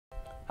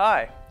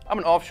Hi, I'm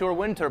an offshore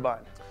wind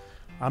turbine.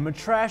 I'm a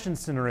trash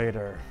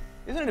incinerator.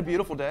 Isn't it a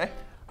beautiful day?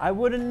 I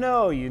wouldn't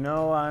know, you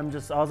know,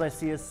 all I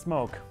see is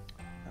smoke.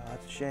 Oh,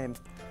 that's a shame.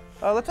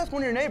 Let's ask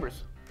one of your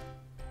neighbors.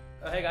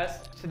 Hey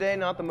guys, Today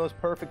not the most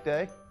perfect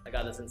day. I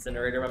got this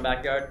incinerator in my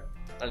backyard.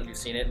 I don't know if you've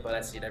seen it, but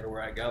I see it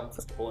everywhere I go. It's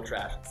just full of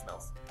trash and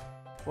smells.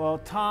 Well,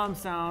 Tom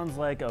sounds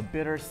like a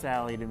bitter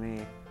Sally to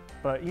me.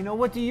 But you know,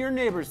 what do your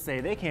neighbors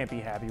say? They can't be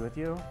happy with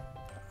you.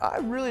 I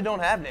really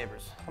don't have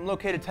neighbors. I'm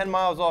located 10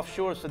 miles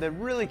offshore, so they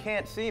really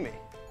can't see me.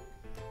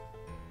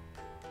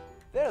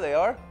 There they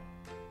are.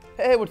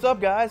 Hey, what's up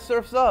guys?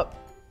 Surf's up.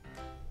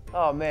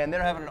 Oh man,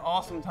 they're having an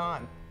awesome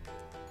time.